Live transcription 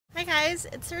guys,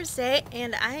 it's Thursday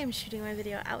and I am shooting my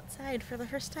video outside for the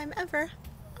first time ever.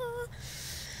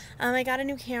 I got a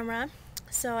new camera,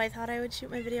 so I thought I would shoot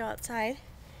my video outside,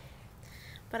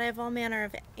 but I have all manner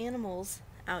of animals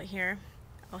out here.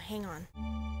 Oh, hang on.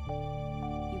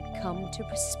 You'd come to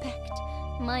respect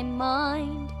my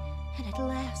mind, and at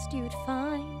last you'd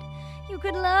find you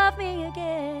could love me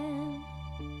again.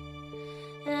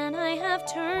 And I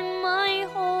have turned my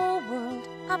whole world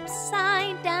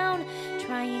upside down,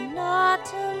 trying not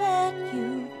to let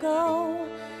you go.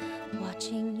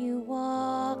 Watching you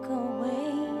walk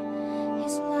away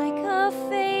is like a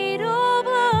fatal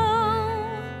blow.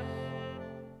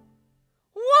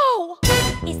 Whoa!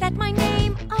 Is that my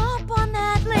name up on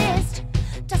that list?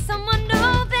 Does someone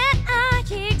know that I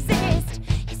exist?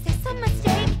 Is this a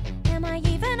mistake? Am I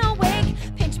even awake?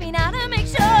 Pinch me now to make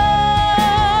sure.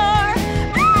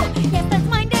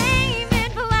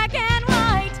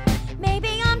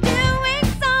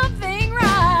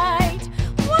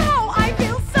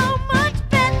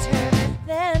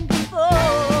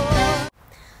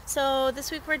 So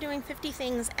this week we're doing 50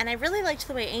 things, and I really liked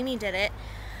the way Amy did it.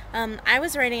 I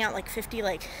was writing out like 50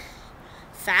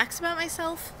 facts about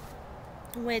myself,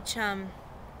 which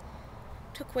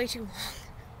took way too long.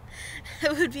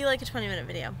 It would be like a 20-minute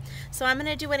video. So I'm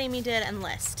gonna do what Amy did and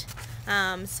list.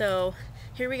 So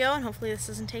here we go, and hopefully this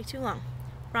doesn't take too long.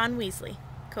 Ron Weasley,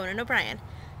 Conan O'Brien,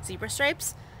 Zebra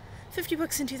Stripes, 50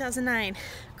 books in 2009,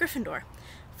 Gryffindor,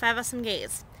 5 Awesome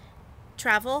Gays,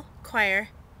 Travel, Choir,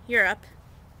 Europe,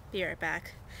 be right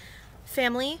back,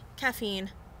 Family,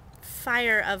 Caffeine,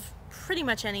 Fire of pretty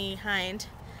much any kind,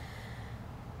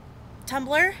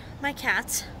 Tumblr, My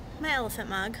Cat, My Elephant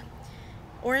Mug,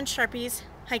 Orange Sharpies,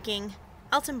 Hiking,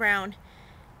 Elton Brown,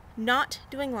 Not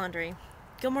Doing Laundry,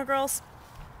 Gilmore Girls,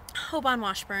 Hope on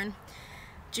Washburn,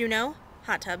 Juno,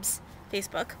 Hot Tubs,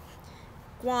 Facebook,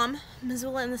 Guam,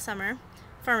 Missoula in the Summer,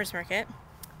 Farmers Market,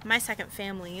 My Second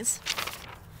Families,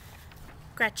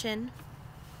 Gretchen,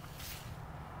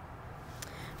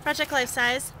 Project Life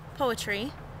Size,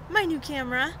 Poetry, My New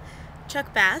Camera,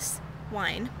 Chuck Bass,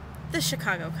 Wine, The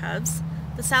Chicago Cubs,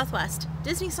 The Southwest,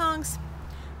 Disney Songs,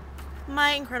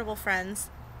 My Incredible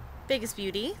Friends, Biggest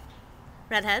Beauty,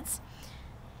 Redheads,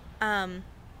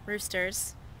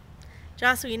 Roosters,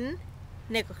 Joss Whedon,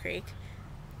 Nickel Creek,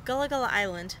 Gullah Gullah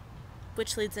Island,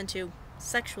 which leads into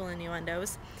sexual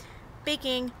innuendos,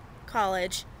 baking,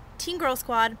 college, Teen Girl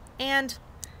Squad, and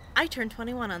I turned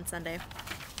 21 on Sunday.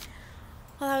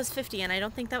 Well, that was 50, and I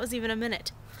don't think that was even a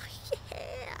minute.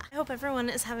 Yeah! I hope everyone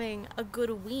is having a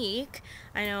good week.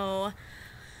 I know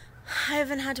I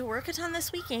haven't had to work a ton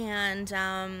this week, and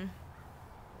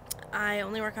I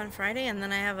only work on Friday, and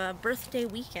then I have a birthday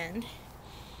weekend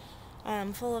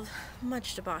full of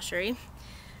much debauchery,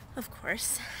 of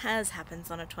course, as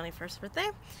happens on a 21st birthday.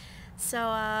 So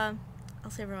I'll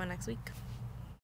see everyone next week.